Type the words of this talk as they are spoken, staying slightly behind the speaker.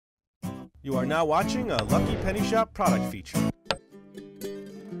You are now watching a Lucky Penny Shop product feature.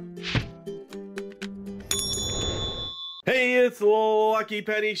 Hey, it's the Lucky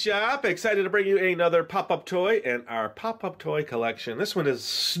Penny Shop. Excited to bring you another pop-up toy in our pop-up toy collection. This one is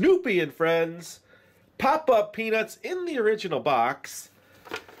Snoopy and Friends Pop-up Peanuts in the original box.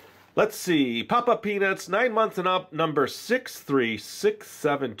 Let's see, Pop-up Peanuts, 9 months and up, number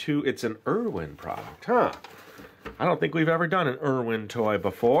 63672. It's an Irwin product, huh? I don't think we've ever done an Irwin toy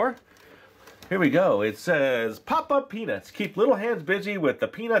before. Here we go. It says, Pop-up Peanuts. Keep little hands busy with the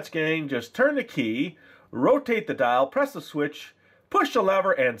Peanuts gang. Just turn the key, rotate the dial, press the switch, push the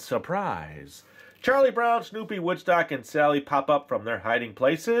lever, and surprise. Charlie Brown, Snoopy, Woodstock, and Sally pop up from their hiding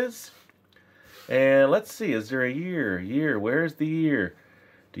places. And let's see, is there a year? Where's the year?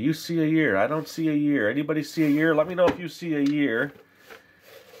 Do you see a year? I don't see a year. Anybody see a year? Let me know if you see a year.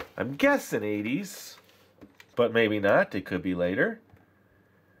 I'm guessing 80s, but maybe not. It could be later.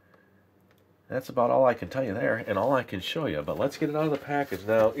 That's about all I can tell you there, and all I can show you. But let's get it out of the package.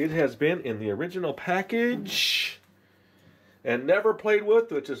 Now, it has been in the original package and never played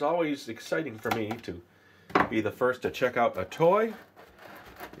with, which is always exciting for me to be the first to check out a toy.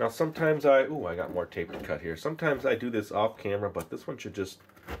 Now, sometimes I got more tape to cut here. Sometimes I do this off camera, but this one should just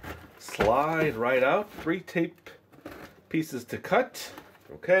slide right out. 3 tape pieces to cut.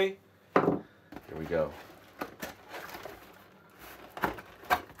 Okay, here we go.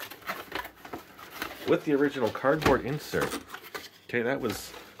 With the original cardboard insert. Okay, that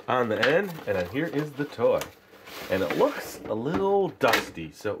was on the end, and then here is the toy. And it looks a little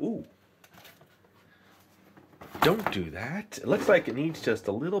dusty, so ooh. Don't do that. It looks like it needs just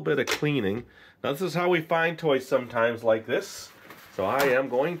a little bit of cleaning. Now this is how we find toys sometimes like this. So I am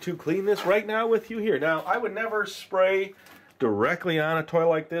going to clean this right now with you here. Now I would never spray directly on a toy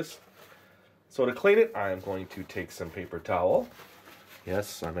like this. So to clean it, I am going to take some paper towel.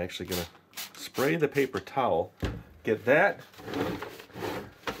 Yes, I'm actually going to spray the paper towel. Get that.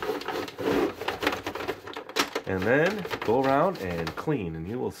 And then go around and clean. And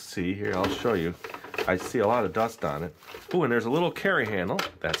you will see here, I'll show you. I see a lot of dust on it. Ooh, and there's a little carry handle.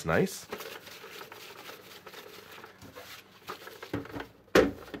 That's nice.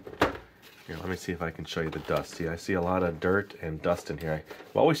 Here, let me see if I can show you the dust. See, I see a lot of dirt and dust in here.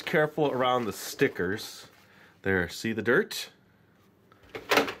 I'm always careful around the stickers. There, see the dirt?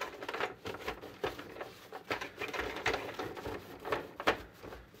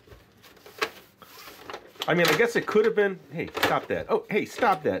 I mean, I guess it could have been, hey, stop that. Oh, hey,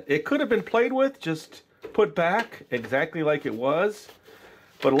 stop that. It could have been played with, just put back exactly like it was.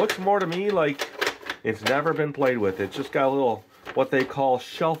 But it looks more to me like it's never been played with. It's just got a little, what they call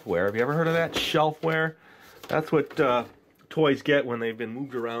shelfware. Have you ever heard of that? Shelfware? That's what toys get when they've been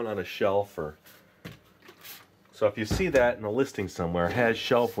moved around on a shelf. So if you see that in a listing somewhere, it has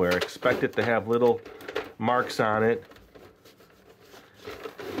shelfware, expect it to have little marks on it.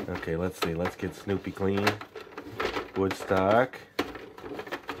 Okay, let's see. Let's get Snoopy clean. Woodstock.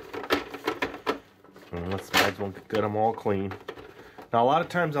 Let's might as well get them all clean. Now, a lot of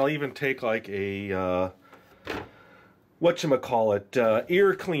times I'll even take like a whatchamacallit,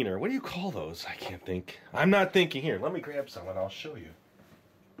 ear cleaner. What do you call those? I can't think. I'm not thinking. Here, let me grab some and I'll show you.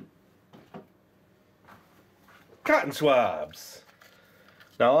 Cotton swabs.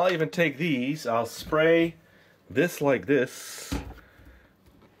 Now, I'll even take these. I'll spray this like this.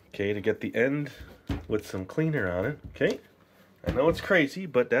 Okay, to get the end with some cleaner on it. Okay, I know it's crazy,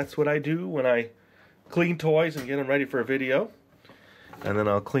 but that's what I do when I clean toys and get them ready for a video. And then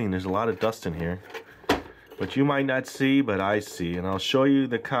I'll clean. There's a lot of dust in here, but you might not see, but I see. And I'll show you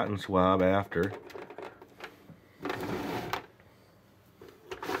the cotton swab after.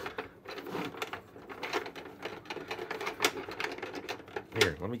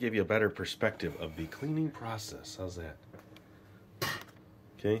 Here, let me give you a better perspective of the cleaning process. How's that?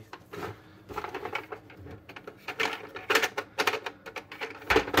 Okay.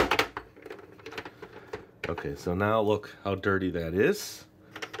 Okay, so now look how dirty that is.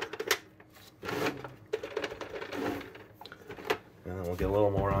 And then we'll get a little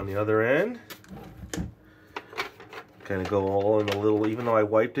more on the other end. Kind of go all in the little, even though I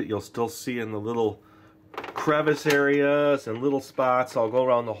wiped it, you'll still see in the little crevice areas and little spots. I'll go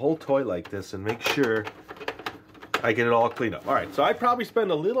around the whole toy like this and make sure I get it all cleaned up. Alright, so I'd probably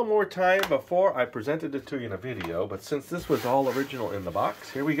spend a little more time before I presented it to you in a video, but since this was all original in the box,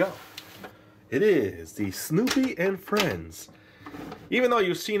 here we go. It is the Snoopy and Friends. Even though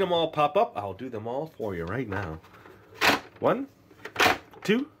you've seen them all pop up, I'll do them all for you right now. 1,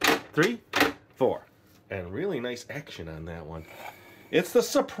 2, 3, 4. And really nice action on that one. It's the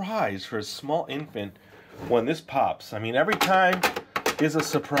surprise for a small infant when this pops. I mean, every time is a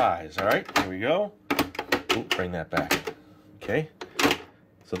surprise. All right, here we go. Ooh, bring that back. Okay.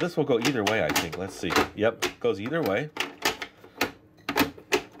 So this will go either way, I think. Let's see. Yep, goes either way.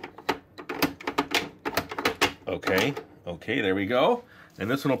 Okay, okay, there we go. And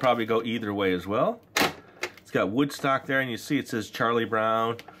this one will probably go either way as well. It's got Woodstock there, and you see it says Charlie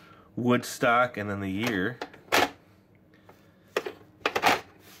Brown, Woodstock, and then the year.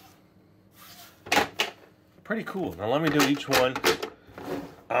 Pretty cool. Now let me do each one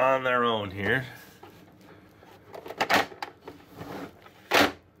on their own here.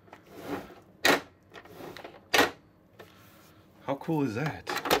 How cool is that?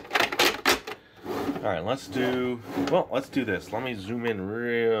 All right, let's do this. Let me zoom in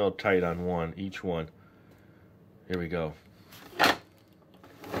real tight on each one. Here we go.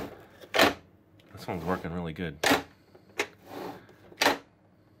 This one's working really good.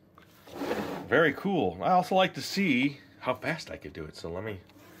 Very cool. I also like to see how fast I could do it, so let me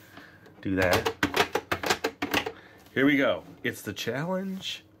do that. Here we go. It's the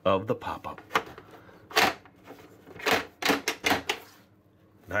challenge of the pop-up.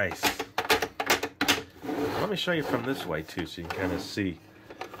 Nice. Let me show you from this way too, so you can kind of see.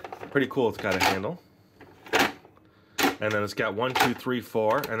 Pretty cool. It's got a handle, and then it's got 1, 2, 3,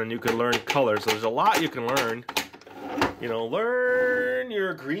 4, and then you can learn colors. So there's a lot you can learn. You know, learn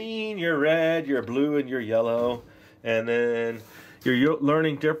your green, your red, your blue, and your yellow, and then you're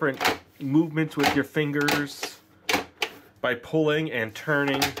learning different movements with your fingers by pulling and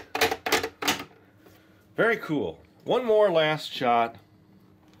turning. Very cool. One more last shot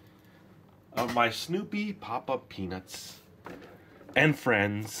of my Snoopy Pop-up Peanuts and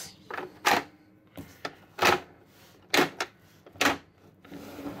friends.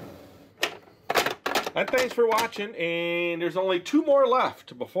 And thanks for watching, and there's only 2 more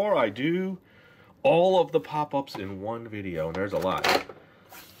left before I do all of the pop-ups in one video, and there's a lot.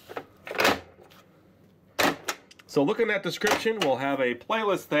 So look in that description, we'll have a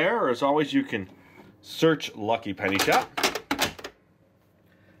playlist there, or as always you can search Lucky Penny Shop.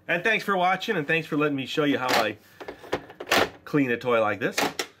 And thanks for watching, and thanks for letting me show you how I clean a toy like this.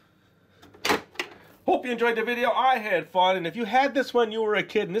 Hope you enjoyed the video. I had fun, and if you had this when you were a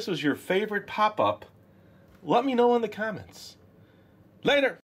kid and this was your favorite pop-up, let me know in the comments.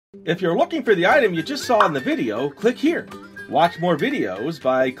 Later! If you're looking for the item you just saw in the video, click here. Watch more videos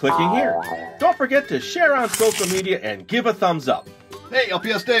by clicking here. Don't forget to share on social media and give a thumbs up. Hey,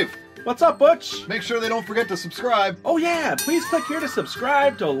 LPS-Dave! What's up, Butch? Make sure they don't forget to subscribe. Oh yeah, please click here to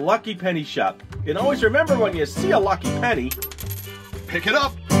subscribe to Lucky Penny Shop. And always remember, when you see a lucky penny, pick it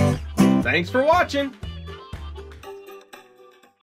up. Thanks for watching.